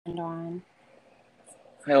On.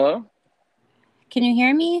 Hello? Can you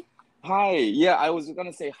hear me? Hi. Yeah, I was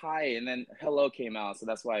gonna say hi and then hello came out, so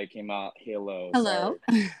that's why it came out hello. Hello.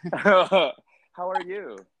 Sorry. How are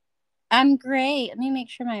you? I'm great. Let me make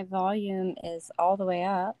sure my volume is all the way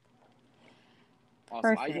up. Awesome.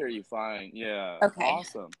 I Perfect. hear you fine. Yeah. Okay.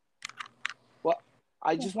 Awesome. Well,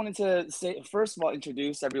 I Yeah. just wanted to say first of all,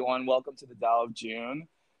 introduce everyone. Welcome to the Tao of June,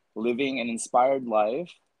 living an inspired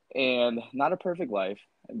life and not a perfect life,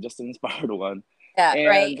 just an inspired one. Yeah,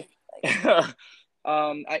 right.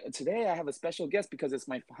 And today I have a special guest because it's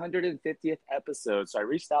my 150th episode. So I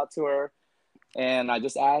reached out to her and I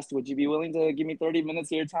just asked, would you be willing to give me 30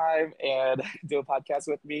 minutes of your time and do a podcast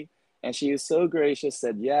with me? And she was so gracious,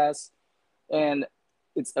 said yes. And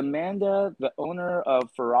it's Amanda, the owner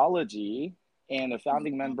of Ferology and a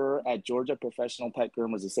founding member at Georgia Professional Pet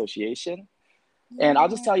Groomers Association. And I'll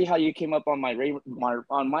just Yeah. tell you how you came up on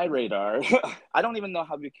on my radar. I don't even know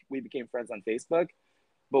how we became friends on Facebook,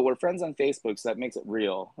 but we're friends on Facebook, so that makes it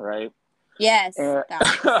real, right? Yes, And,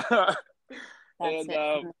 that's and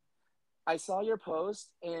it. I saw your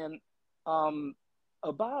post, and um,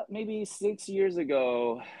 about maybe 6 years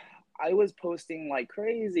ago, I was posting like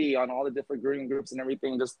crazy on all the different grooming groups and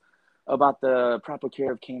everything, just about the proper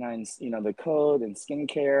care of canines, the code and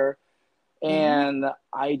skincare. Mm-hmm. And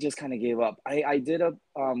I just kind of gave up. I did a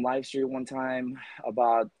live stream one time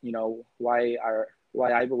about why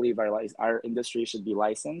I believe our industry should be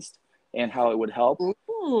licensed and how it would help.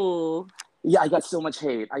 Ooh. Yeah, I got so much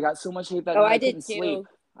hate. I got so much hate that Oh, night I I did couldn't sleep. too.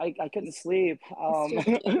 I couldn't sleep. I still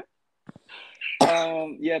do.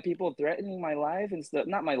 Yeah, people threatening my life and stuff.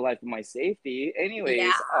 Not my life, but my safety. Yeah.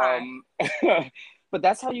 Anyways, but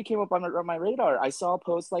that's how you came up on my radar. I saw a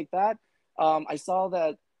post like that. I saw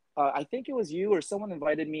that. I think it was you or someone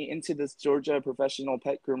invited me into this Georgia Professional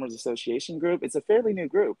Pet Groomers Association group. It's a fairly new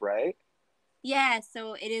group, right? Yeah,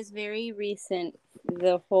 so it is very recent,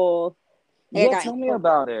 the whole I Yeah, got tell me incorporated.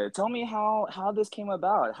 about it. Tell me how this came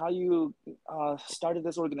about. How you started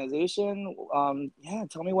this organization. Yeah,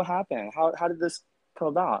 tell me what happened. How did this come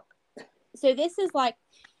about? So this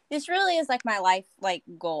really is like my life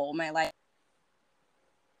goal, my life.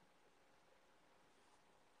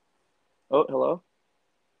 Oh, hello,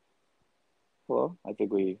 hello. I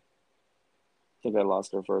think I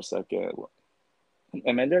lost her for a second.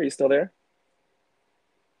 Amanda, are you still there?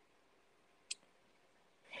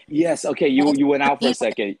 Yes. Okay, you went out for a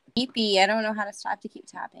second. Beepy. I don't know how to stop to keep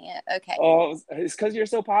tapping it. Okay. Oh, it's because you're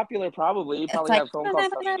so popular. Probably you It's probably like have phone calls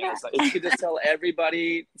coming in. So if you could just tell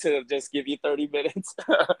everybody to just give you 30 minutes.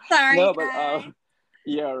 sorry No, but guys.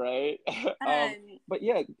 yeah, right. um, Um but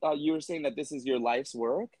yeah, you were saying that this is your life's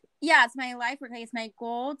work. yeah, it's my life work. Like, it's my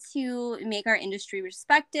goal to make our industry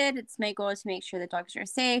respected. It's my goal to make sure that dogs are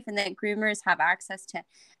safe and that groomers have access to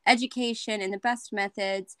education and the best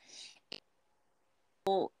methods.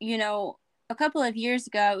 You know, a couple of years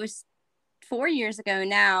ago, it was 4 years ago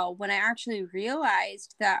now, when I actually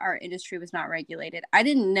realized that our industry was not regulated. I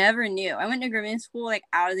didn't never knew. I went to grooming school like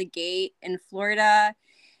out of the gate in Florida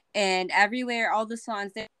and everywhere, all the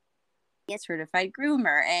salons they get certified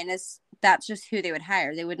groomer, and that's just who they would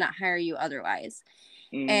hire. They would not hire you otherwise.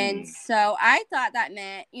 And Mm, so I thought that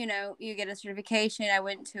meant, you get a certification. I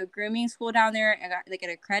went to a grooming school down there. I got like an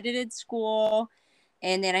accredited school.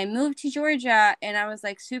 And then I moved to Georgia and I was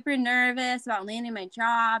like super nervous about landing my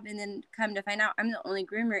job. And then come to find out I'm the only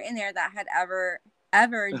groomer in there that had ever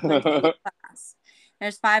went to any class.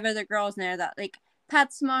 There's five other girls in there that like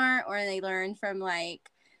PetSmart or they learned from like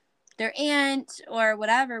their aunt or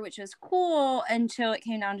whatever, which was cool until it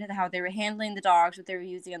came down to how they were handling the dogs, what they were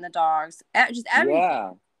using on the dogs, just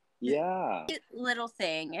everything, yeah, yeah, little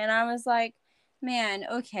thing. And I was like, man,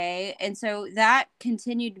 okay. And so that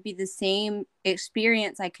continued to be the same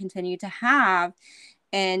experience I continued to have.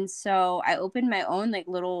 And so I opened my own like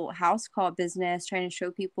little house call business, trying to show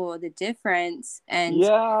people the difference. And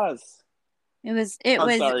yes. it was, it I'm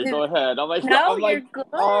was, sorry. Go it, ahead. I'm like, no, I'm you're like,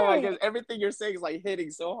 oh my good. god, everything you're saying is like hitting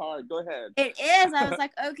so hard. Go ahead. It is. I was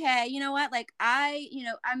like, okay, you know what? Like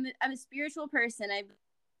I'm a spiritual person. I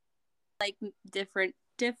like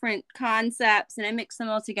different concepts and I mix them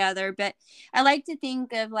all together. But I like to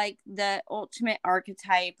think of like the ultimate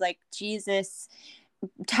archetype, like Jesus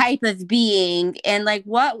type of being, and like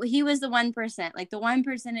what he was the 1%, like the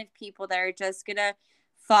 1% of people that are just gonna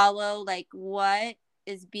follow like what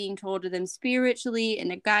is being told to them spiritually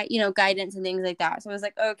and a guide, guidance and things like that. So I was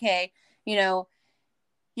like, okay, you know,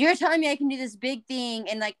 you're telling me I can do this big thing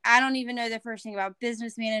and like I don't even know the first thing about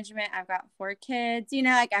business management. I've got four kids,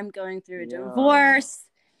 like I'm going through a Yeah. divorce.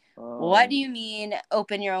 what do Oh, you mean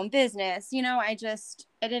open your own business? I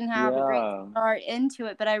didn't have a great yeah. start into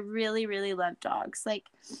it, but I really, really love dogs.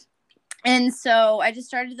 And so I just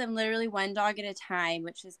started them literally one dog at a time,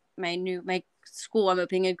 which is my school. I'm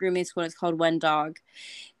opening a grooming school. It's called One Dog.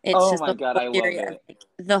 It's Oh just my the God, whole I love theory of it. like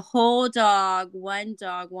dog,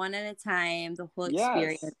 one at a time, the whole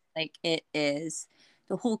Yes. experience. Like it is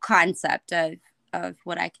the whole concept of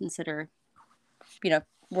what I consider,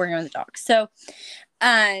 working on the dog. So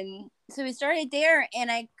we started there,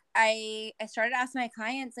 and I started asking my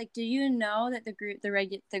clients, like, do you know that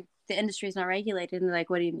the industry is not regulated? And they're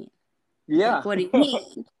like, what do you mean? Yeah. Like, what do you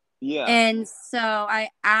mean? Yeah. And so I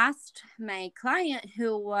asked my client,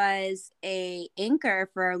 who was a anchor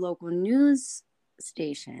for a local news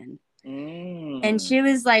station, and Mm. she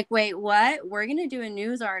was like, wait, what? We're gonna do a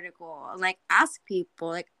news article and like ask people.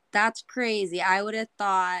 Like, that's crazy. I would have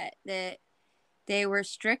thought that they were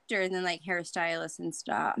stricter than like hairstylists and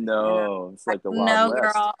stuff. And I'm No, it's like, like the Wild no,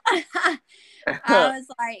 West. girl. I was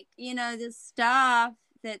like, this stuff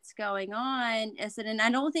that's going on. I said, and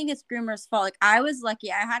I don't think it's groomers' fault. Like, I was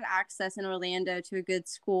lucky. I had access in Orlando to a good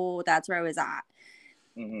school. That's where I was at.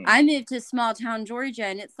 Hmm. I moved to small town Georgia,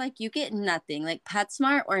 and it's like you get nothing, like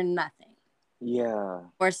PetSmart or nothing, Yeah.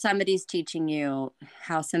 or somebody's teaching you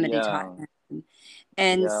how somebody taught Yeah. them.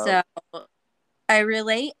 And Yeah. so I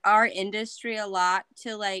relate our industry a lot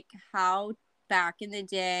to like how back in the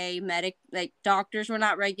day, like doctors were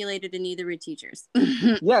not regulated, and neither were teachers.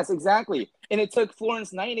 Yes, exactly. And it took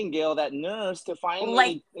Florence Nightingale, that nurse, to Like,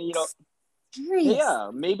 finally, hey, serious.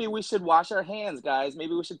 yeah, maybe we should wash our hands, guys.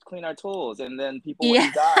 Maybe we should clean our tools, and then people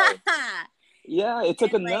Yeah. wouldn't die. Yeah, it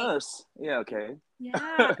took a And like, nurse. Yeah, okay.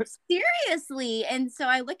 yeah, seriously. And so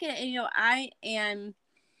I look at it, and I am,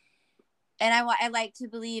 and I like to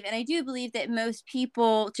believe, and I do believe that most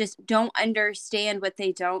people just don't understand what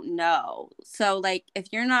they don't know. So like, if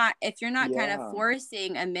you're not kind of Yeah,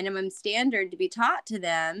 forcing a minimum standard to be taught to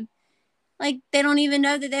them, like they don't even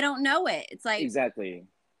know that they don't know it. It's like, exactly.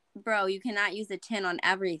 bro, you cannot use a 10 on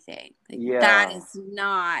everything. Like that Yeah,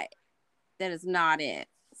 is not it.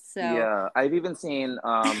 So, yeah. I've even seen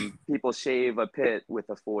people shave a pit with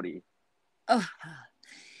a 40. oh,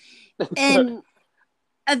 and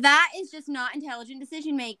that is just not intelligent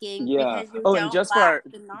decision making Yeah. because you Oh, and don't lack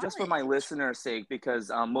the just for my knowledge. listeners' sake,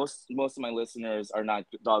 because most of my listeners are not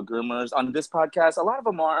dog groomers on this podcast. A lot of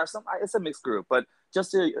them are. It's a mixed group, but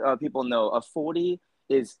just so people know, a 40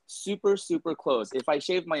 is super super close. If I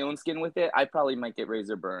shave my own skin with it, I probably might get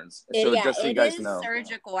razor burns. So Yeah, just so you it guys is know.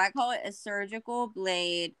 surgical. I call it a surgical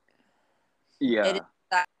blade. It is Yeah.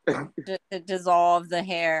 that to dissolve the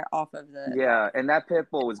hair off of the dog. Yeah, and that pit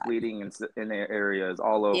bull was bleeding in their areas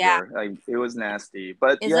all Yeah, over. Like it was nasty.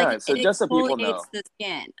 But it's like yeah, it so just so people exfoliates know. the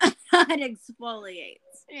skin. It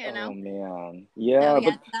exfoliates, you Oh know. man. So Yeah,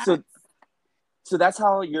 but yeah, that's so that's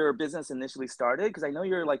how your business initially started? Because I know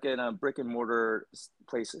you're like in a brick and mortar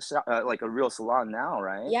place, like a real salon now,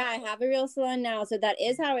 right? yeah. I have a real salon now, so that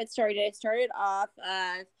is how it started. It started off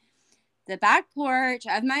the back porch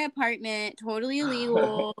of my apartment, totally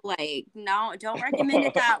illegal. Like, no, don't recommend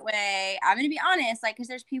it that way. I'm gonna be honest, like, because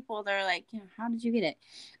there's people that are like, how did you get it?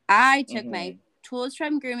 I took my Hmm. tools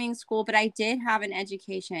from grooming school, but I did have an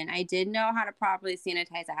education. I did know how to properly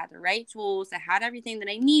sanitize. I had the right tools. I had everything that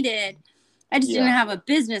I needed. I just didn't Yeah. have a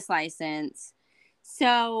business license.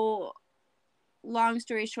 So, long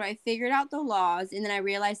story short, I figured out the laws, and then I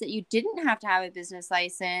realized that you didn't have to have a business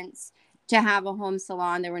license to have a home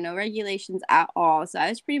salon. There were no regulations at all. So I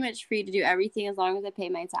was pretty much free to do everything as long as I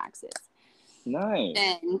paid my taxes. Nice.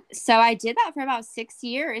 And so I did that for about 6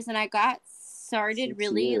 years, and I got started Six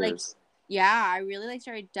really like, years. yeah, I really like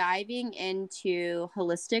started diving into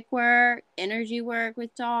holistic work, energy work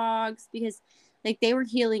with dogs, because like they were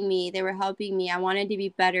healing me, they were helping me. I wanted to be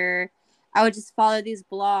better. I would just follow these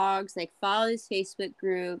blogs, like follow these Facebook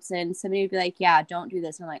groups, and somebody would be like, "Yeah, don't do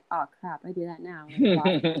this." And I'm like, "Oh crap, I do that now." Like,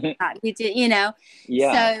 why? We did.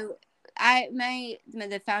 Yeah. So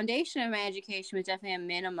the foundation of my education was definitely a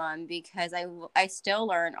minimum because I still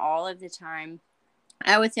learn all of the time.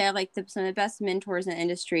 I would say I have like some of the best mentors in the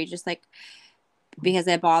industry, just like because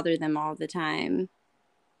I bother them all the time.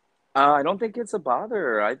 I don't think it's a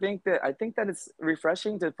bother. I think that it's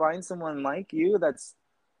refreshing to find someone like you that's,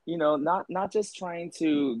 not just trying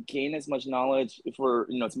to gain as much knowledge for,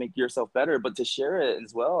 to make yourself better, but to share it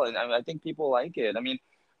as well. And I think people like it. I mean,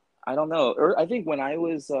 I don't know. Or I think when I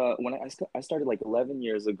started like 11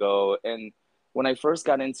 years ago, and when I first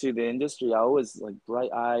got into the industry, I was like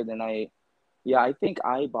bright-eyed, and yeah, I think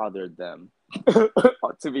I bothered them,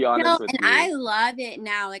 to be No, honest with and you. I love it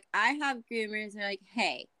now. Like I have groomers that are like,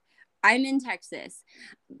 "Hey, I'm in Texas,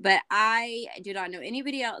 but I do not know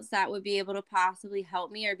anybody else that would be able to possibly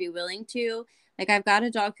help me or be willing to. Like, I've got a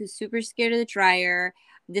dog who's super scared of the dryer.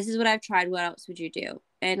 This is what I've tried. What else would you do?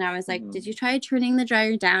 And I was like, did you try turning the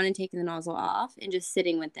dryer down and taking the nozzle off and just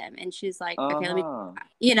sitting with them? And she's like, okay, let me, Uh-huh.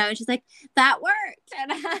 and she's like, that worked.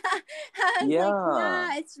 And I was like, Yeah.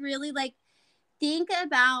 yeah, it's really like, think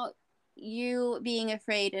about you being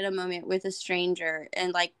afraid in a moment with a stranger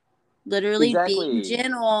and like literally being Exactly.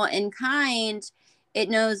 gentle and kind. It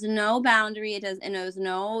knows no boundary. It knows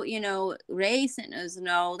no, race. It knows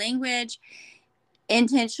no language.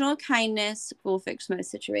 Intentional kindness will fix most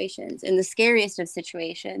situations in the scariest of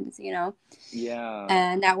situations. Yeah.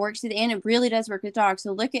 And that works with, and it really does work with dogs.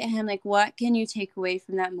 So look at him, like, what can you take away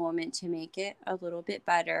from that moment to make it a little bit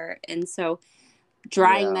better? And so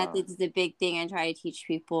drying Yeah. methods is a big thing. I try to teach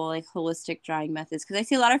people like holistic drying methods because I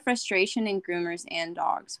see a lot of frustration in groomers and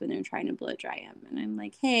dogs when they're trying to blow dry them. And I'm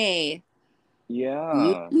like, hey,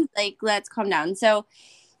 Yeah. like, let's calm down. So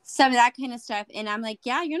some of that kind of stuff. And I'm like,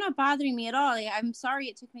 yeah, you're not bothering me at all. Like, I'm sorry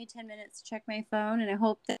it took me 10 minutes to check my phone. And I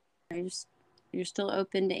hope that you're still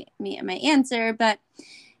open to me and my answer. But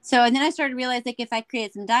so, and then I started to realize, like, if I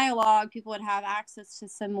created some dialogue, people would have access to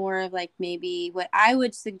some more of like maybe what I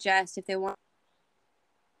would suggest if they want.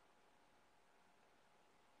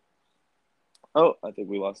 Oh, I think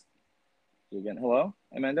we lost you again. Hello,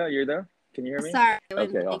 Amanda, you're there? Can you hear me? Sorry, it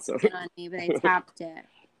wouldn't Okay, blink awesome. again on me, but I tapped it.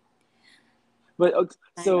 But My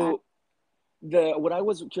bad. so the what I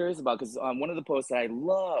was curious about, because one of the posts that I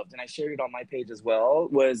loved and I shared it on my page as well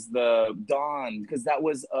was the Dawn, because that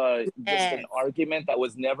was just an Yes. argument that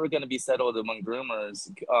was never going to be settled among groomers.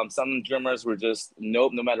 Some groomers were just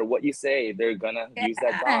nope, no matter what you say, they're gonna use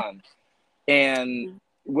that Yeah. Dawn. And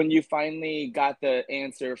when you finally got the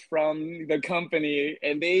answer from the company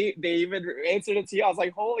and they even answered it to you, I was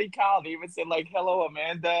like, holy cow, they even said like, hello,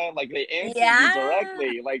 Amanda. Like they answered you Yeah.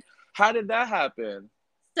 directly. Like, how did that happen?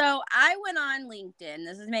 So I went on LinkedIn.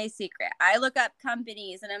 This is my secret. I look up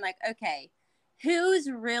companies and I'm like, okay, who's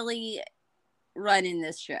really running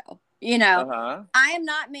this show? Uh-huh. I am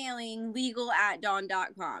not mailing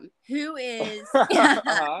legal@dawn.com. Who is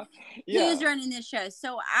Uh-huh. who's Yeah. running this show?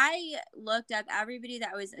 So I looked up everybody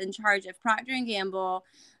that was in charge of Procter and Gamble,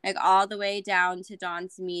 like all the way down to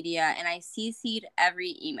Dawn's Media, and I CC'd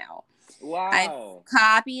every email. I've Wow.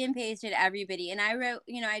 copy and pasted everybody. And I wrote,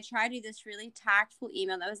 I tried to do this really tactful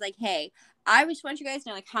email that was like, hey, I just want you guys to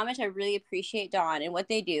know like how much I really appreciate Dawn and what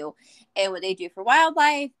they do for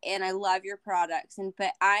wildlife. And I love your products.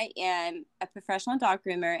 But I am a professional dog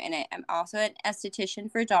groomer and I'm also an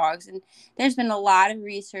esthetician for dogs. And there's been a lot of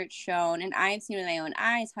research shown, and I've seen with my own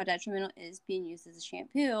eyes how detrimental it is being used as a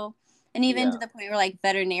shampoo. And even to Yeah. the point where like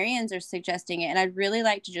veterinarians are suggesting it. And I'd really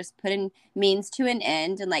like to just put in means to an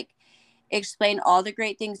end and like explain all the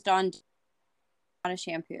great things Dawn does on a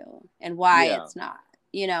shampoo and why Yeah. it's not.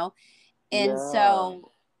 And Yeah.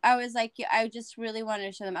 so I was like, I just really wanted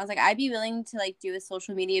to show them. I was like, I'd be willing to like do a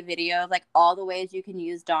social media video of like all the ways you can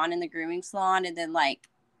use Dawn in the grooming salon, and then like,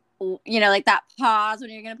 like that pause when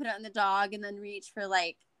you're gonna put it on the dog, and then reach for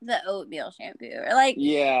like the oatmeal shampoo or like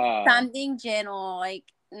Yeah. something gentle, like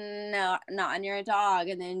no, not on your dog,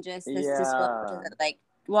 and then just this disclosure Yeah. that like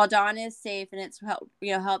while Dawn is safe and it's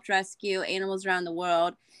helped rescue animals around the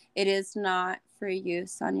world, it is not for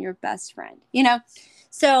use on your best friend.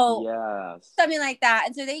 So Yes. something like that.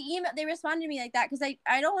 And so they responded to me like that because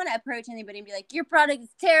I don't want to approach anybody and be like, your product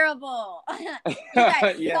is terrible. You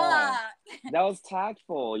guys Yeah. suck. That was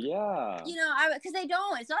tactful. Yeah. Because they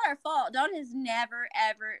don't. It's not our fault. Dawn has never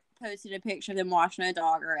ever posted a picture of them washing a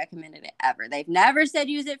dog or recommended it ever. They've never said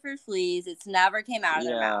use it for fleas. It's never came out of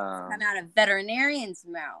their mouth. It's Yeah. come out of veterinarians'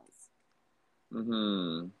 mouths.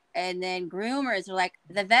 Mm-hmm. And then groomers are like,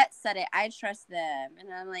 the vet said it, I trust them.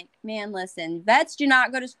 And I'm like, man, listen, vets do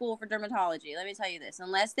not go to school for dermatology. Let me tell you this.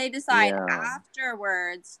 Unless they decide Yeah.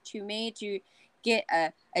 afterwards to get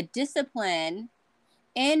a discipline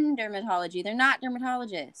in dermatology, they're not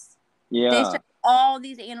dermatologists. They Yeah. study all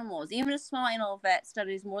these animals. Even a small animal vet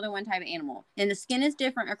studies more than one type of animal. And the skin is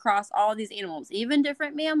different across all these animals, even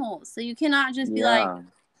different mammals. So you cannot just be like, Yeah.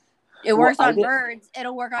 it Well, works on birds,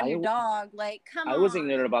 it'll work on I your dog. Like, come I was on.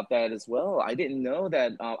 ignorant about that as well. I didn't know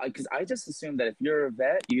that because I just assumed that if you're a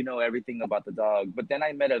vet, you know everything about the dog. But then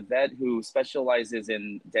I met a vet who specializes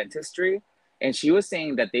in dentistry, and she was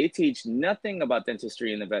saying that they teach nothing about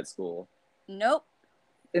dentistry in the vet school. Nope.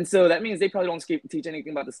 And so that means they probably don't teach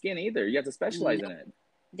anything about the skin either. You have to specialize in Nope. it.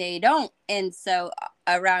 They don't. And so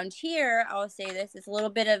around here, I'll say this, it's a little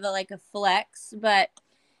bit of like a flex, but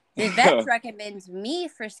The vets recommend me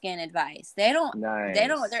for skin advice. They don't Nice.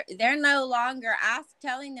 they're no longer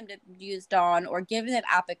telling them to use Dawn or giving them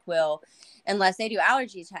Apoquil unless they do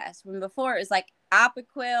allergy tests. When before it was like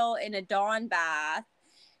Apoquil in a Dawn bath.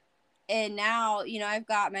 And now, I've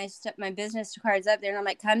got my business cards up there, and I'm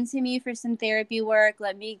like, come to me for some therapy work.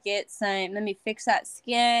 Let me fix that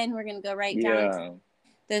skin. We're gonna go right down to Yeah.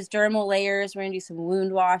 those dermal layers. We're gonna do some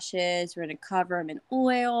wound washes. We're gonna cover them in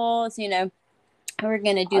oils. We're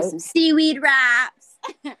gonna do I some seaweed wraps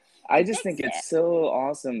I and just fix think it's it. so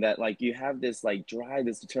awesome that like you have this like drive,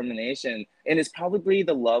 this determination, and it's probably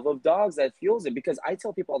the love of dogs that fuels it. Because I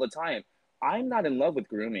tell people all the time, I'm not in love with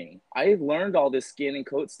grooming. I learned all this skin and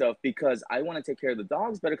coat stuff because I want to take care of the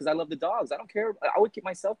dogs better because I love the dogs. I don't care. I would keep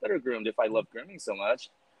myself better groomed if I love grooming so much.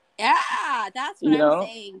 Yeah, that's what You I'm know,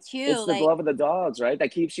 saying too. it's the Like, love of the dogs, right?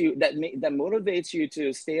 That keeps you that motivates you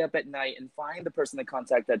to stay up at night and find the person to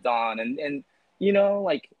contact at dawn and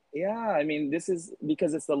like yeah, I mean this is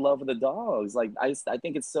because it's the love of the dogs. Like I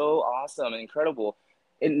think it's so awesome and incredible.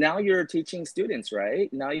 And now you're teaching students,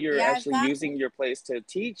 right? Now you're yeah, actually exactly. using your place to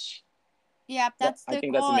teach. Yeah, That that's I the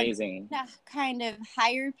think that's goal. I'm amazing. trying to kind of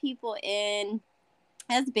hire people in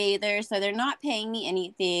as bathers, so they're not paying me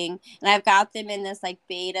anything, and I've got them in this like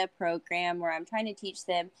beta program where I'm trying to teach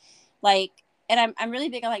them like, and I'm really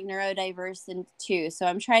big on like neurodiverse and too, so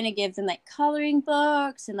I'm trying to give them like coloring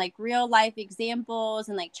books and like real life examples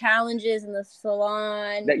and like challenges in the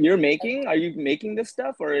salon. That you're making? Are you making this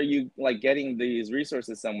stuff or are you like getting these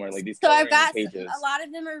resources somewhere, like these So I've coloring got a pages? lot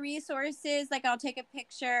of them are resources. Like I'll take a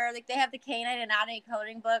picture. Like they have the canine anatomy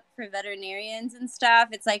coloring book for veterinarians and stuff.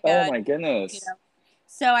 It's like Oh a, my you goodness. know,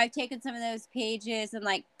 so I've taken some of those pages and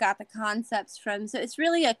like got the concepts from. So it's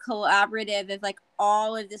really a collaborative of like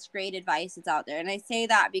all of this great advice that's out there. And I say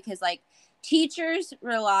that because like teachers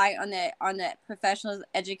rely on the professional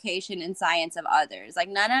education and science of others. Like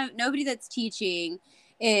nobody that's teaching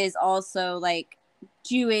is also like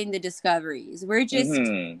doing the discoveries. We're just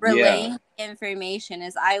Mm-hmm. Yeah. relaying information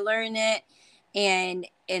as I learn it and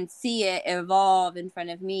see it evolve in front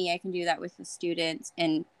of me. I can do that with the students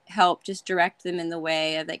and help just direct them in the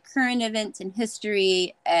way of like current events and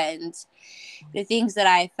history and the things that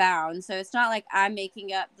I found. So it's not like I'm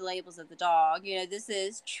making up the labels of the dog. This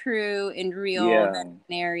is true and real Yeah.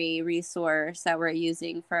 veterinary resource that we're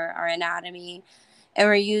using for our anatomy. And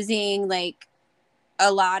we're using like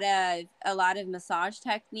a lot of massage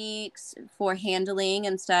techniques for handling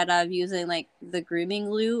instead of using like the grooming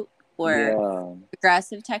loop or Yeah.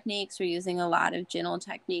 aggressive techniques. We're using a lot of gentle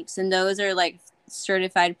techniques, and those are like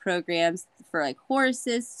certified programs for like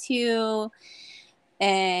horses too,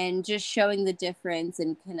 and just showing the difference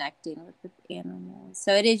and connecting with the animals.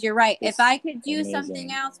 So it is, you're right. If It's I could do something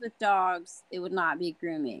amazing. else with dogs, it would not be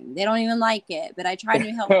grooming. They don't even like it, but I try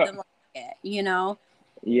to help them like it.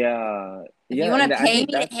 Yeah. If you Yeah. want And to I pay think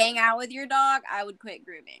me to that's, hang out with your dog, I would quit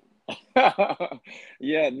grooming.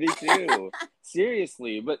 yeah, me too.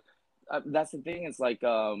 Seriously. But that's the thing. It's like,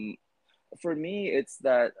 for me, it's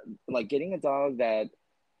that like getting a dog that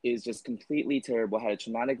is just completely terrible, had a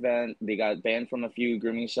traumatic event. They got banned from a few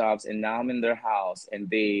grooming shops, and now I'm in their house, and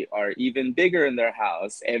they are even bigger in their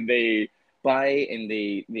house, and they bite and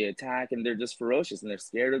they attack, and they're just ferocious, and they're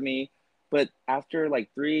scared of me. But after like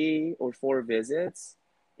 3 or 4 visits,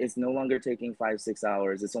 it's no longer taking 5, 6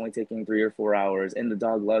 hours. It's only taking 3 or 4 hours, and the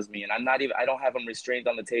dog loves me, and I don't have him restrained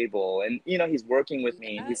on the table, and he's working with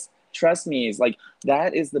me. Yeah. He's trust me. He's like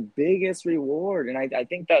that is the biggest reward, and I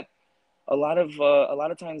think that a lot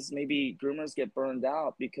of times maybe groomers get burned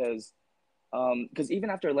out because even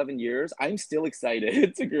after 11 years I'm still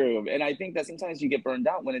excited to groom, and I think that sometimes you get burned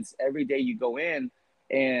out when it's every day you go in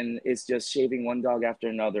and it's just shaving one dog after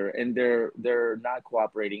another and they're not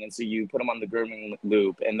cooperating, and so you put them on the grooming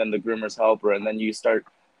loop and then the groomer's helper and then you start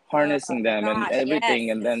Oh harnessing them and gosh, everything,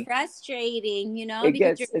 yes. and It's then frustrating,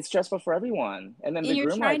 because it's stressful for everyone, and then the you're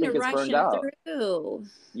groomer I trying to think is rush burned them out. through.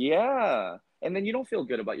 Yeah, and then you don't feel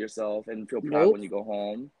good about yourself and feel proud Nope. when you go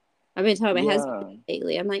home. I've been telling my husband Yeah.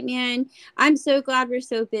 lately. I'm like, man, I'm so glad we're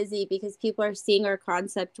so busy because people are seeing our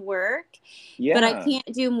concept work. But I Yeah.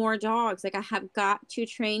 can't do more dogs. Like I have got to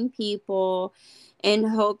train people and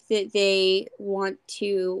hope that they want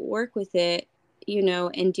to work with it,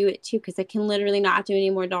 and do it too. Because I can literally not do any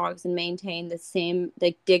more dogs and maintain the same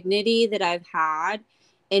like dignity that I've had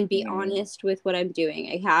and be Mm. honest with what I'm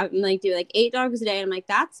doing. I'm like doing like 8 dogs a day. And I'm like,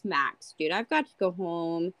 that's max, dude. I've got to go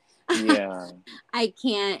home. Yeah. I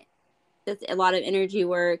can't. That's a lot of energy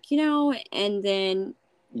work, and then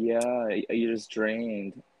Yeah, you're just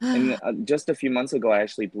drained. And just a few months ago, I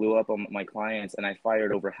actually blew up on my clients and I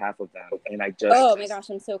fired over half of them. And Oh my gosh,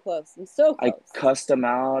 I'm so close. I'm so I close. cussed them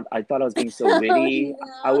out. I thought I was being so Oh witty.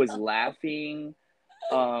 I no. was laughing.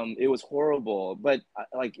 It was horrible, but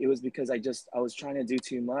like it was because I was trying to do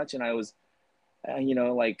too much, and I was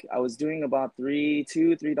like I was doing about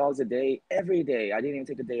 $3 a day every day. I didn't even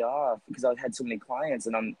take a day off because I had so many clients,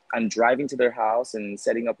 and I'm driving to their house and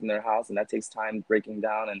setting up in their house, and that takes time breaking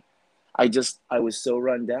down. And I was so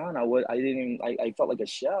run down. I didn't even I felt like a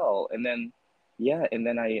shell. And then yeah, and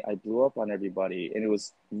then I blew up on everybody, and it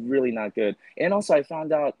was really not good. And also I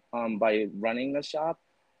found out by running a shop,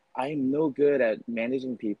 I'm no good at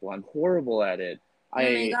managing people. I'm horrible at it. Oh my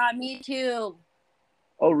I God, me too.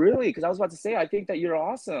 Oh, really? Because I was about to say, I think that you're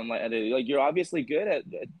awesome. Like you're obviously good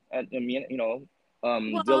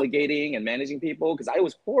Well, delegating and managing people. Because I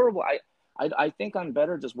was horrible. I think I'm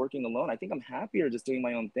better just working alone. I think I'm happier just doing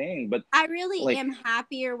my own thing. But I really like, am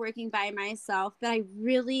happier working by myself, but I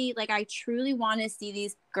really like I truly want to see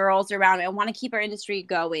these girls around. I want to keep our industry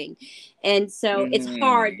going. And so it's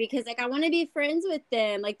hard mm, because like I want to be friends with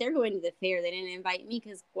them. Like they're going to the fair. They didn't invite me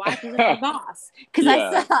because why? Because they're my boss. Because I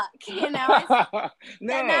yeah, suck. And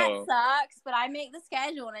that no, sucks, but I make the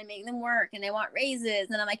schedule and I make them work and they want raises.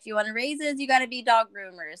 And I'm like, if you want raises, you got to be dog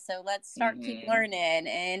groomers. So let's start keep hmm. learning.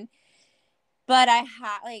 And but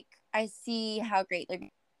I see how great they're.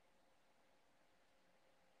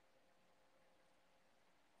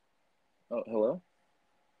 Oh, hello.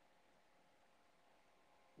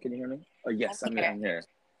 Can you hear me? Oh, I'm yes, here. I'm here.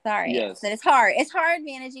 Sorry. I said Yes. it's hard. It's hard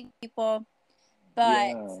managing people, but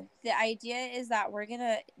Yeah. the idea is that we're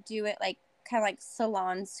gonna do it like kind of like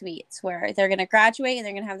salon suites where they're gonna graduate and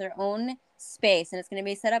they're gonna have their own space and it's gonna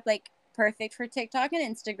be set up like perfect for TikTok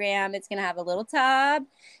and Instagram. It's gonna have a little tub,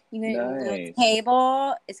 you can a little Nice.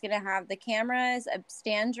 table. It's gonna have the cameras, a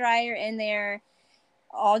stand dryer in there,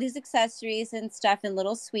 all these accessories and stuff in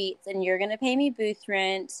little suites, and you're gonna pay me booth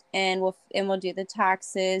rent, and we'll do the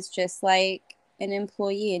taxes just like an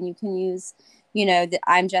employee, and you can use,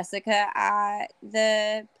 I'm Jessica at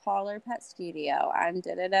the Parlor Pet Studio. I'm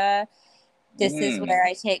da da da. This is Mm. where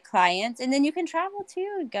I take clients, and then you can travel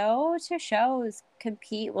too, go to shows,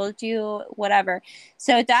 compete, we'll do whatever.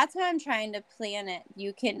 So that's how I'm trying to plan it.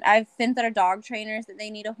 I've been that are dog trainers that they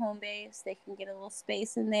need a home base, they can get a little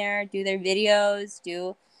space in there, do their videos,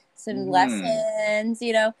 do some Hmm. lessons.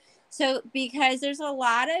 So because there's a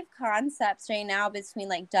lot of concepts right now between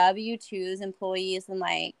like W-2s employees and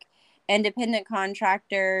like independent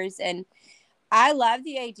contractors, and I love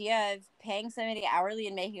the idea of paying somebody hourly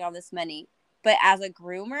and making all this money. But as a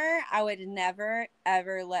groomer, I would never,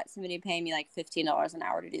 ever let somebody pay me like $15 an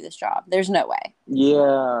hour to do this job. There's no way.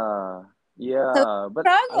 Yeah, So yeah, but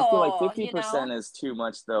I feel like struggle, 50% is too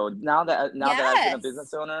much though. Now that I've been a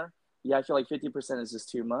business Yes, owner, yeah, I feel like 50% is just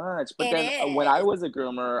too much. But it then when I is. was a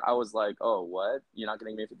groomer, I was like, oh, what? You're not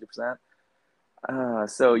gonna give me 50%?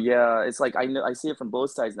 So yeah, it's like I see it from both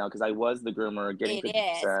sides now because I was the groomer getting It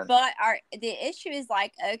is. 50%. But the issue is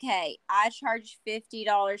like, okay, I charge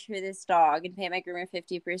 $50 for this dog and pay my groomer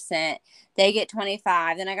 50%. They get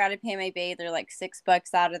 25. Then I gotta pay my bather like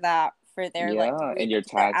 $6 out of that for their like Yeah, and your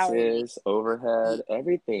their hourly. taxes, overhead,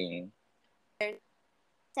 everything.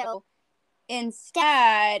 So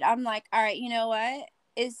instead, I'm like, all right, you know what?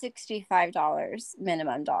 Is $65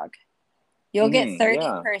 minimum dog. You'll get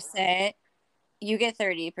Yeah. 30%. You get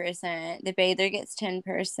 30%. The bather gets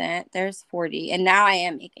 10%. There's 40. And now I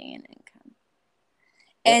am making an income.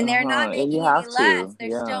 And they're not And you making any have less. to. They're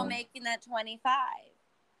still Yeah. making that 25.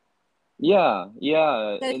 Yeah,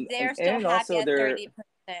 yeah, So they're still happy at 30%.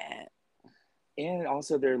 and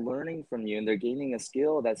also they're learning from you and they're gaining a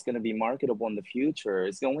skill that's going to be marketable in the future.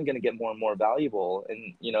 It's only going to get more and more valuable,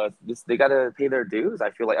 and they got to pay their dues.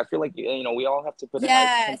 I feel like we all have to put in our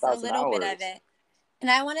Yes, a 10,000 little bit of hours. it. And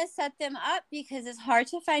I want to set them up because it's hard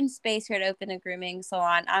to find space here to open a grooming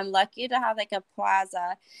salon. I'm lucky to have like a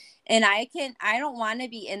plaza, and I don't want to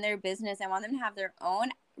be in their business. I want them to have their own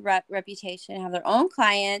reputation, have their own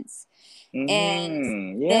clients, and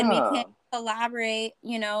then we can Yeah. collaborate,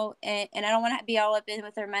 and I don't want to be all up in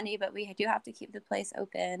with their money, but we do have to keep the place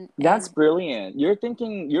open. That's And brilliant. You're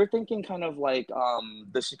thinking kind of like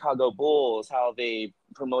the Chicago Bulls, how they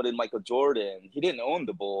promoted Michael Jordan. He didn't own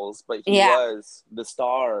the Bulls, but he yeah. was the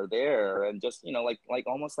star there, and just like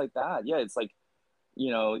almost like that. Yeah, it's like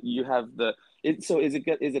you have so is it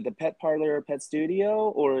the pet parlor, pet studio,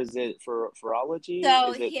 or is it for ferology?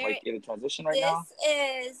 So Is it here, like in a transition right this now?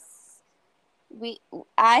 is we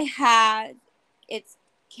I have it's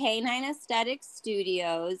Canine Aesthetic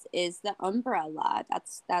Studios is the umbrella.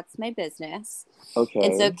 That's my business.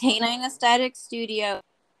 And so Okay. Canine Aesthetic Studio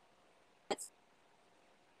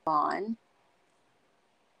salon.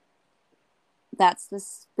 That's the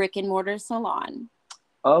brick and mortar salon.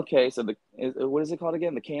 Okay, so what is it called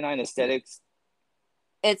again? The Canine Aesthetics.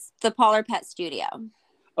 It's the Polar Pet Studio.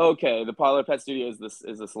 Okay, the Parlor Pet Studio is the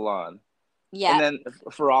salon, and Yep. then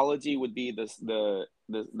Ferology would be the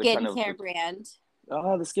kind of Skincare brand.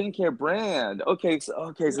 oh, the skincare brand. Okay,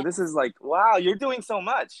 so this Yes. is like wow, you're doing so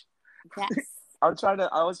much. Yes. I was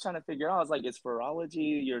trying to figure out. I was like, is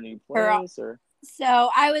Ferology your new For place or? So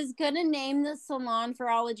I was gonna name the salon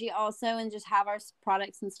Ferology also, and just have our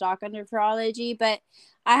products in stock under Ferology, but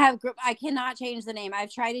I cannot change the name.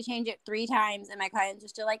 I've tried to change it 3 times, and my clients are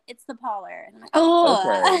still like, "It's the Parlor," and I'm like,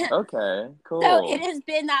 Okay, "Oh." okay, So it cool. has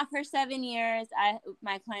been that for 7 years.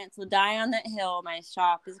 My clients will die on that hill. My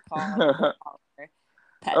shop is called the Parlor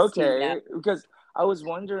Pet Studio. Okay, because I was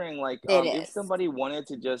wondering, like, It if is. somebody wanted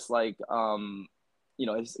to just like,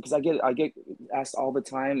 because I get asked all the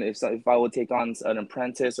time if I would take on an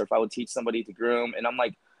apprentice or if I would teach somebody to groom, and I'm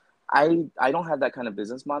like, I don't have that kind of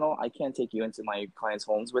business model. I can't take you into my clients'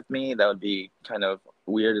 homes with me. That would be kind of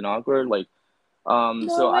weird and awkward. Like, No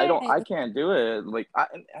so way. I can't do it. Like, I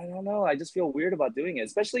don't know. I just feel weird about doing it,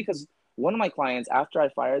 especially because one of my clients, after I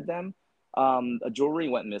fired them, a jewelry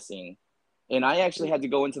went missing, and I actually had to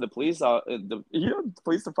go into the police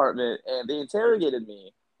department, and they interrogated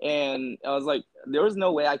me. And I was like, there was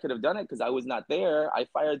no way I could have done it because I was not there. I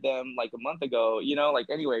fired them like a month ago, like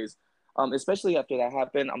anyways. Especially after that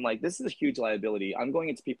happened, I'm like, this is a huge liability. I'm going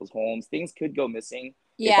into people's homes. Things could go missing.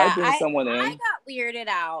 If I Yeah, bring someone I in, got weirded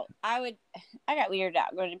out. I got weirded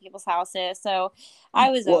out going to people's houses, so I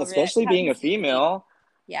was well, over it. especially Cut being and a clean. female,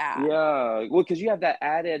 Yeah. yeah, well, because you have that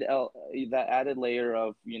added layer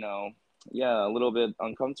of, yeah, a little bit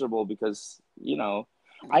uncomfortable because,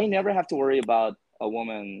 I never have to worry about a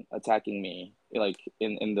woman attacking me like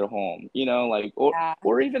in their home, like Yeah.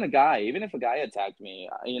 or even a guy, even if a guy attacked me,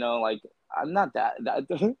 like I'm not that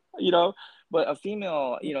you know, but a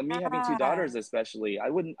female, me having two Yeah. daughters especially, I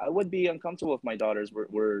would be uncomfortable if my daughters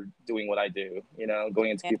were doing what I do,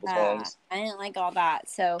 going into people's Yeah. homes. I didn't like all that.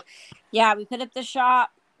 So, yeah, we put up the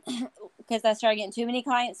shop because I started getting too many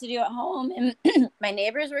clients to do at home, and my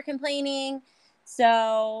neighbors were complaining.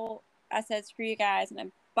 So I said, "Screw you guys," and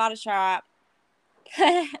I bought a shop,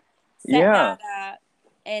 set Yeah. that up,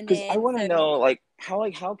 and Because I then want to so know, like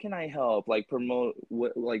how can I help, like promote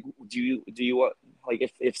what, like do you want, like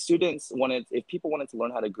if students wanted, if people wanted to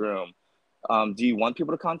learn how to groom, do you want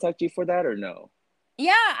people to contact you for that or no?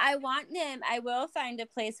 yeah, I want them. I will find a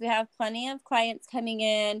place. We have plenty of clients coming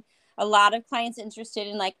in. A lot of clients interested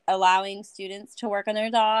in like allowing students to work on their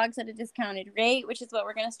dogs at a discounted rate, which is what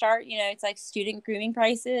we're going to start. It's like student grooming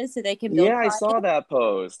prices so they can build Yeah, I saw clients. that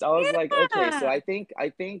post. I was like, okay, so Yeah. I think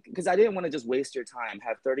because I didn't want to just waste your time,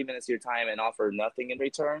 have 30 minutes of your time and offer nothing in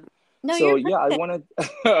return. No, So you're yeah, I perfect.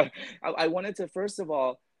 wanted I wanted to first of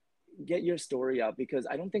all get your story out because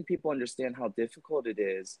I don't think people understand how difficult it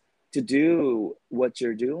is to do what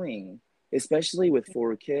you're doing, especially with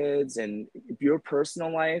 4 kids and your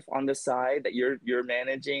personal life on the side that you're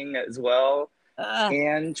managing as well, Ugh.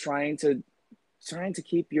 and trying to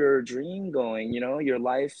keep your dream going, your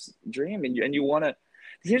life's dream, and you want to.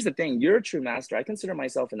 Here's the thing: you're a true master. I consider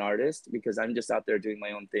myself an artist because I'm just out there doing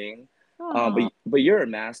my own thing. But Oh, you're a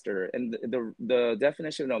master, and the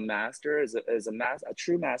definition of master is a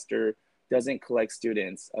true master doesn't collect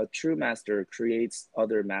students. A true master creates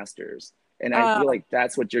other masters, and I feel oh, like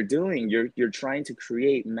that's what you're doing. You're trying to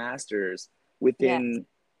create masters yes, within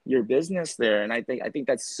your business there, and I think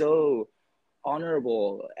that's so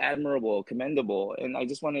honorable, admirable, commendable. And I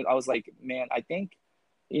was like, man, I think,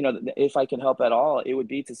 if I can help at all, it would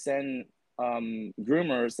be to send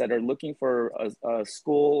groomers that are looking for a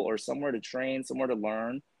school or somewhere to train, somewhere to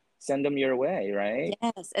learn, send them your way, right?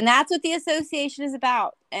 yes, and that's what the association is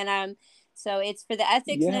about. And so it's for the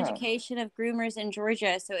ethics and Yeah. education of groomers in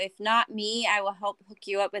Georgia. So if not me, I will help hook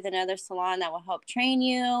you up with another salon that will help train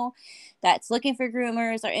you. That's looking for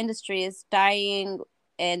groomers. Our industry is dying,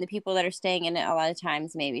 and the people that are staying in it a lot of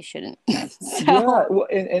times maybe shouldn't. Yeah, So well,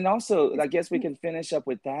 and also, I guess we can finish up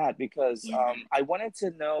with that because yeah, I wanted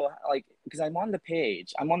to know, like, because I'm on the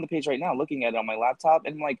page right now, looking at it on my laptop,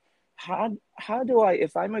 and I'm like, how do I,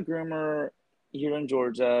 if I'm a groomer here in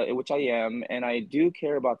Georgia, which I am, and I do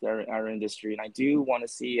care about our industry, and I do want to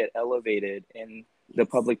see it elevated in the yes,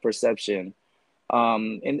 public perception,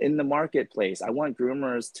 in the marketplace, I want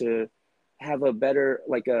groomers to have a better,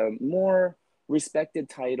 like a more respected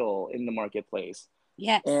title in the marketplace.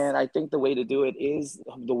 yes, And I think the way to do it is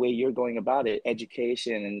the way you're going about it,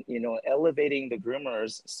 education and, elevating the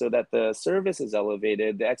groomers so that the service is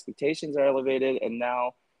elevated, the expectations are elevated, and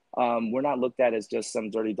now we're not looked at as just some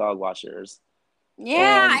dirty dog washers.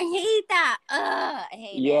 Yeah, I And hate that. Ugh, I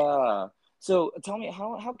hate it. yeah. So tell me,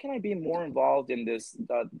 how can I be more involved in this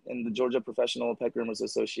in the Georgia Professional Pet Groomers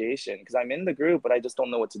Association? Because I'm in the group, but I just don't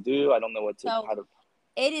know what to do. I don't know what to So how to.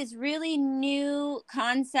 it is really new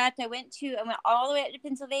concept. I went all the way up to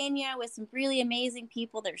Pennsylvania with some really amazing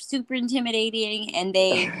people. They're super intimidating, and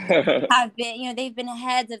they have been, they've been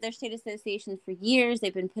heads of their state associations for years.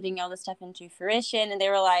 They've been putting all this stuff into fruition, and they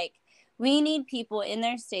were like, we need people in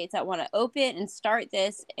their states that want to open and start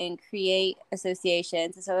this and create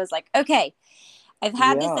associations. And so I was like, okay, I've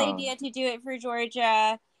had this Yeah, idea to do it for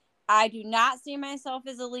Georgia. I do not see myself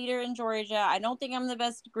as a leader in Georgia. I don't think I'm the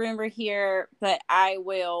best groomer here, but I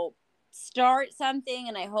will start something,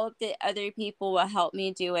 and I hope that other people will help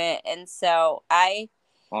me do it. And so the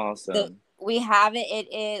awesome. we have it.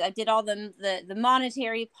 It is. I did all the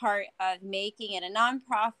monetary part of making it a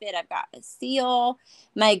nonprofit. I've got a seal.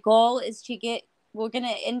 My goal is to get. We're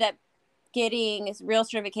gonna end up getting real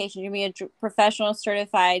certification. You're gonna be a professional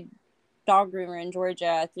certified dog groomer in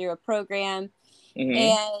Georgia through a program. Hmm.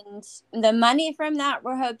 And the money from that,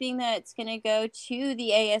 we're hoping that it's going to go to the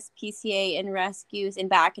ASPCA and rescues and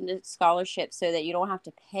back into scholarships so that you don't have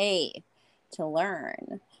to pay to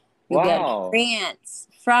learn. You'll be able to get Wow. grants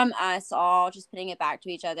from us all, just putting it back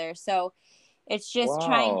to each other. So it's just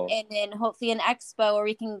trying, Wow. and then hopefully an expo where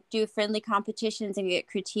we can do friendly competitions and get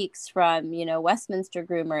critiques from, Westminster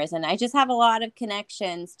groomers. And I just have a lot of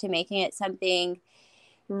connections to making it something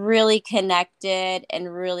really connected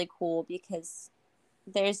and really cool, because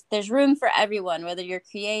there's room for everyone, whether you're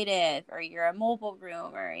creative or you're a mobile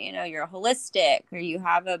groom, or you're a holistic, or you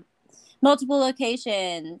have a multiple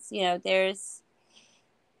locations. There's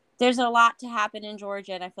a lot to happen in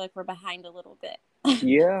Georgia, and I feel like we're behind a little bit.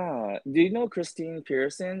 Yeah. Do you know Christine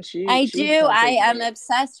Pearson? I She do. I contacted am me.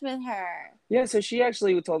 obsessed with her. Yeah, so she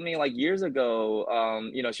actually told me like years ago,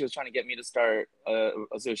 she was trying to get me to start a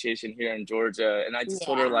association here in Georgia, and I just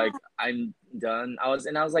told her Yeah. like I'm done. I was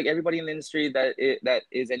like everybody in the industry that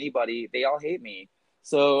is anybody, they all hate me.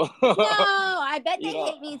 So, No, I bet you they know,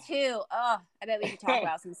 hate me too. Oh, I bet we could talk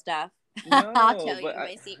about some stuff. I'll no, tell but you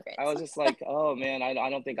my I secrets. was just like, oh man, I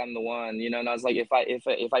don't think I'm the one, and I was like, if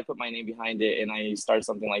I put my name behind it and I start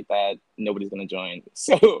something like that, nobody's gonna join.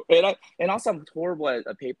 So, and also I'm horrible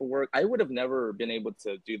at paperwork. I would have never been able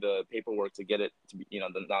to do the paperwork to get it to be,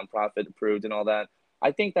 the nonprofit approved and all that.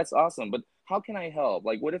 I think that's awesome, but how can I help?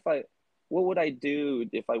 Like, what would I do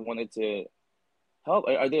if I wanted to help?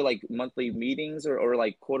 Are there like monthly meetings or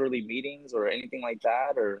like quarterly meetings or anything like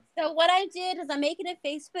that? Or So what I did is I'm making a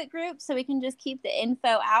Facebook group so we can just keep the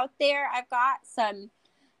info out there. I've got some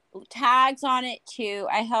tags on it too.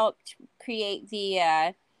 I helped create the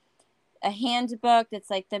a handbook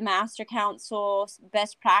that's like the Master Council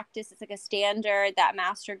best practice. It's like a standard that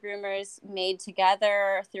master groomers made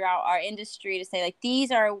together throughout our industry to say like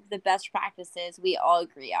these are the best practices we all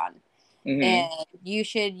agree on, mm-hmm. and you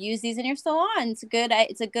should use these in your salon. It's a good.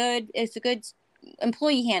 It's a good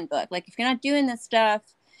employee handbook. Like if you're not doing this stuff,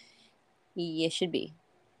 you should be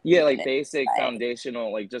Yeah, doing like it. basic But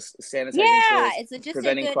foundational, like just sanitizing yeah, tools,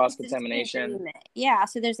 preventing it's cross just an contamination. agreement. Yeah,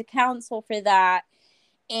 so there's a council for that.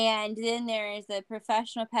 And then there is the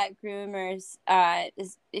professional pet groomers.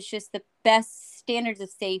 It's just the best standards of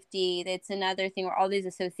safety. That's another thing where all these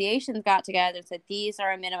associations got together and said these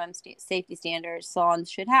are a minimum safety standards salons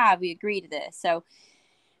should have. We agree to this. So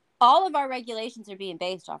all of our regulations are being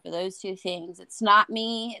based off of those two things. It's not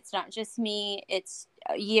me. It's not just me. It's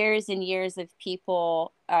years and years of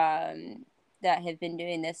people that have been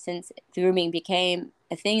doing this since grooming became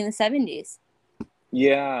a thing in the 70s.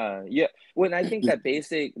 Yeah, yeah. When I think that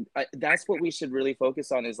that's what we should really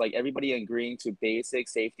focus on is like everybody agreeing to basic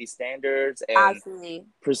safety standards and Absolutely.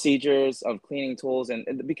 procedures of cleaning tools,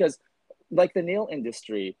 and because like the nail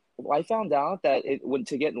industry, I found out that when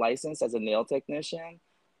to get licensed as a nail technician,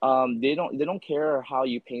 they don't care how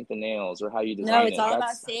you paint the nails or how you No, design it's it. all about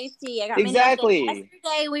That's safety. I got my nails done exactly.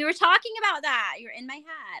 yesterday. We were talking about that. You're in my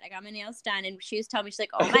head. I got my nails done, and she was telling me, she's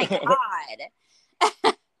like, "Oh my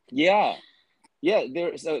god." Yeah. Yeah,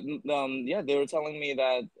 yeah, they were telling me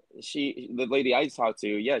that the lady I talked to,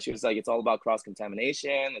 yeah, she was like, it's all about cross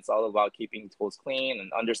contamination. It's all about keeping tools clean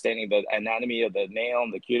and understanding the anatomy of the nail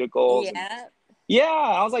and the cuticles. And Yeah, yeah,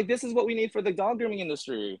 I was like, this is what we need for the dog grooming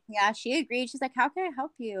industry. yeah. She agreed. She's like, "How can I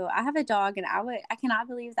help you? I have a dog, and I cannot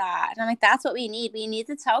believe that." And I'm like, "That's what we need. We need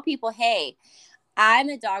to tell people, hey, I'm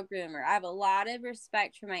a dog groomer. I have a lot of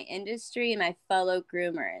respect for my industry and my fellow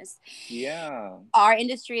groomers. Yeah. Our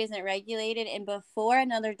industry isn't regulated, and before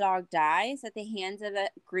another dog dies at the hands of a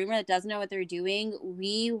groomer that doesn't know what they're doing,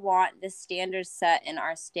 we want the standards set in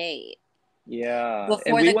our state. Yeah, and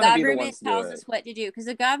before we the want to be the government ones to do tells it. us what to do, because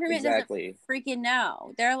the government doesn't Exactly. freaking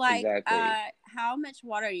know. They're like, Exactly. how much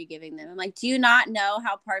water are you giving them? I'm like, do you not know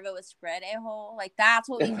how parvo was spread, a-hole? Like, that's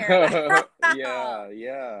what we care about. Yeah,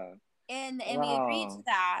 yeah. And we agreed to Wow.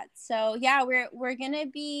 that. So yeah, we're gonna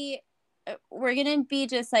be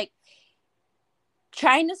just like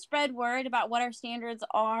trying to spread word about what our standards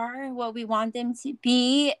are, what we want them to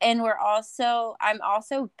be, and I'm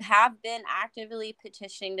also have been actively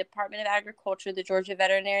petitioning the Department of Agriculture, the Georgia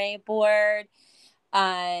Veterinary Board,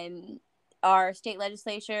 um, our state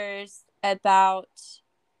legislatures about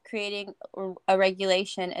creating a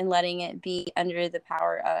regulation and letting it be under the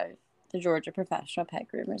power of the Georgia Professional Pet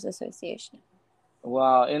Groomers Association.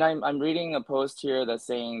 Wow, and I'm reading a post here that's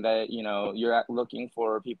saying that, you're looking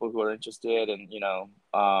for people who are interested in,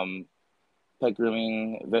 pet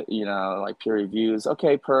grooming, like peer reviews.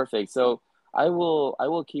 Okay, perfect. So I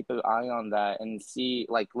will keep an eye on that and see,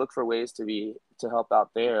 like, look for ways to help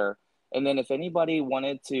out there. And then if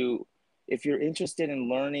you're interested in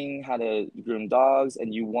learning how to groom dogs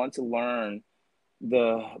and you want to learn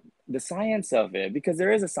the the science of it, because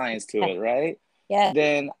there is a science to Yeah, it, right? yeah,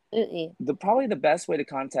 Then absolutely. probably the best way to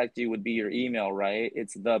contact you would be your email, right?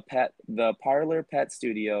 It's the parlor pet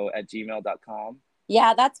studio at gmail.com.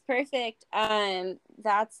 Yeah, that's perfect.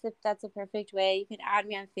 That's a perfect way. You can add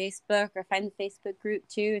me on Facebook or find the Facebook group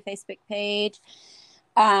too, the Facebook page.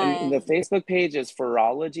 And the Um, Facebook page is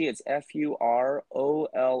Furology. It's yeah, Furologie.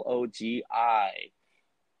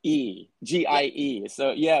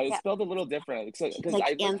 So yeah, it's yeah, spelled a little different. So because like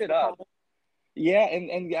I looked it up. anthropology. Yeah,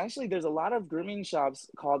 and actually there's a lot of grooming shops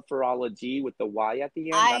called Furology with the Y at the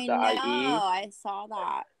end, not I the know. IE. I saw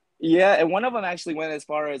that. Yeah, and one of them actually went as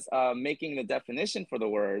far as making the definition for the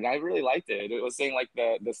word. And I really liked it. It was saying like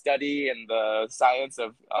the study and the science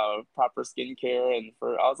of proper skincare, and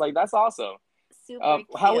I was like, that's awesome. Super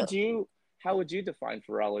How cute. would you define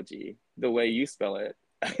phrenology the way you spell it?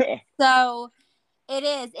 So it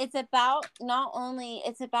is. It's about not only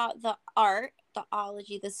it's about the art, the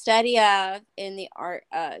ology, the study of and the art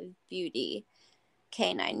of beauty,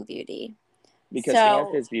 canine beauty. Because F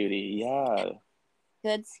So is beauty. Yeah.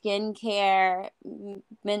 good skincare,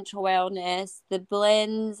 mental wellness, the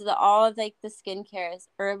blends, all of like the skincare is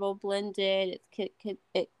herbal blended.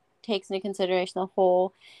 It takes into consideration the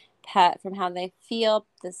whole pet from how they feel,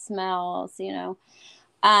 the smells, Yeah,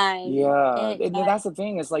 it and that's the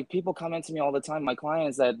thing. Is like people comment to me all the time, my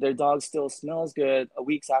clients, that their dog still smells good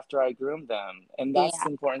weeks after I groom them, and that's yeah,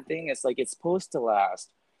 the important thing. It's like it's supposed to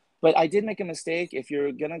last. But I did make a mistake. If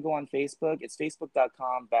you're gonna go on Facebook, it's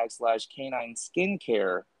facebook.com/canine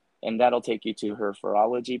skincare, and that'll take you to her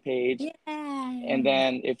Ferology page. And yeah.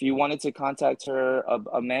 then if you wanted to contact her,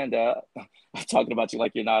 Amanda, I'm talking about you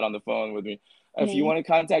like you're not on the phone with me. If you Me. want to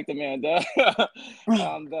contact Amanda,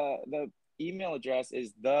 the email address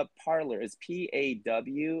is the parlor is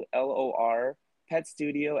PAWLOR pet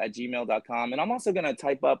studio at gmail.com. And I'm also going to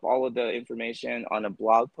type up all of the information on a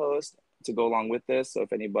blog post to go along with this. So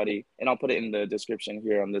if anybody, and I'll put it in the description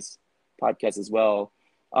here on this podcast as well.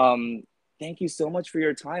 Um, Thank you so much for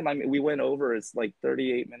your time. I mean, we went over, it's like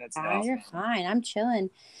 38 minutes Ah, now. you're fine. I'm chilling.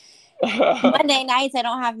 Monday nights, I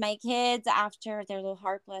don't have my kids after their little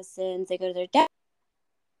harp lessons. They go to their dad.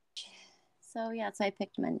 So yeah, so I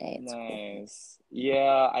picked Monday. It's cool. Nice.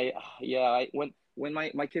 Yeah, I when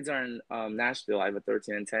my kids are in Nashville, I have a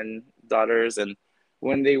 13 and 10 daughters, and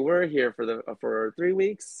when they were here for 3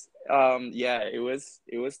 weeks, yeah, it was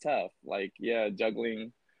tough. Like, yeah,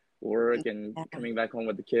 juggling work and Yeah. coming back home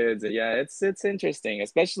with the kids. Yeah, it's interesting,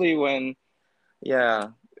 especially when, yeah,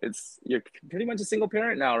 you're pretty much a single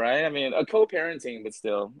parent now, right? I mean, a co-parenting, but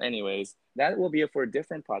still. Anyways, that will be for a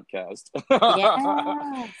different podcast.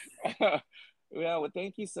 Yes, Yeah, well,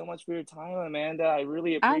 thank you so much for your time, Amanda. I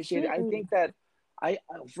really appreciate it. I absolutely. think that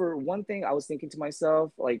for one thing, I was thinking to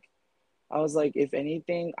myself, like, I was like, if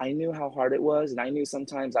anything, I knew how hard it was, and I knew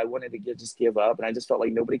sometimes I wanted to just give up, and I just felt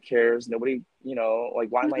like nobody cares, nobody, like,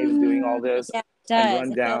 why am I even doing all this? Yeah, it And does.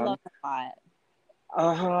 run I feel alone down. a lot.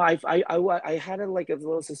 I had like a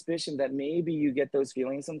little suspicion that maybe you get those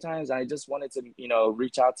feelings sometimes. I just wanted to,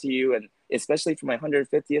 reach out to you, and especially for my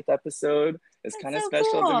 150th episode, it's That's kind of so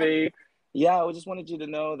special to cool. me. Yeah, I just wanted you to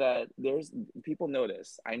know that there's people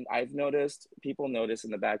notice. I've noticed people notice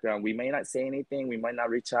in the background. We may not say anything, we might not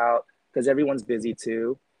reach out because everyone's busy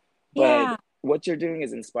too, but Yeah. what you're doing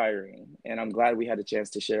is inspiring, and I'm glad we had a chance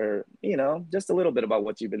to share, just a little bit about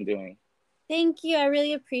what you've been doing. Thank you. I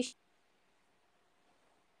really appreciate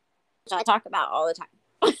it. I talk about all the time.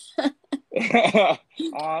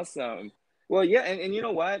 Awesome. Well, yeah, and you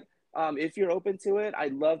know what? if you're open to it,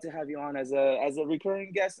 I'd love to have you on as a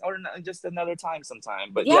recurring guest, or just another time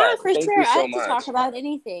sometime. But Yeah, yeah, for thank sure. you I so like to talk much. about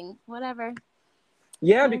anything, whatever.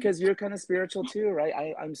 Yeah, Yeah. because you're kind of spiritual too, right?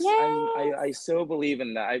 I Yes. so believe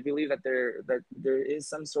in that. I believe that there is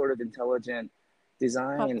some sort of intelligent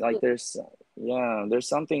design. Like Absolutely. there's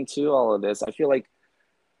something to all of this. I feel like,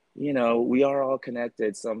 we are all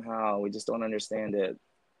connected somehow. We just don't understand it.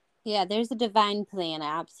 Yeah, there's a divine plan.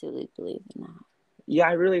 I absolutely believe in that. Yeah,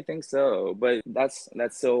 I really think so. But that's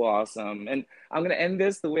so awesome. And I'm gonna end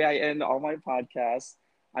this the way I end all my podcasts.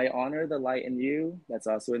 I honor the light in you that's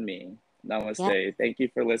also in me. Yep. Namaste. Thank you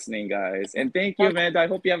for listening, guys. And thank you, Amanda. I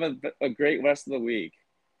hope you have a great rest of the week.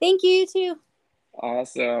 Thank you too.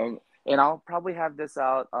 Awesome. And I'll probably have this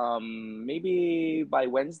out maybe by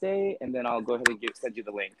Wednesday, and then I'll go ahead and send you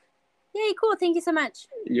the link. Yay, cool. Thank you so much.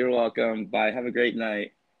 You're welcome. Bye. Have a great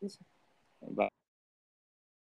night. Bye.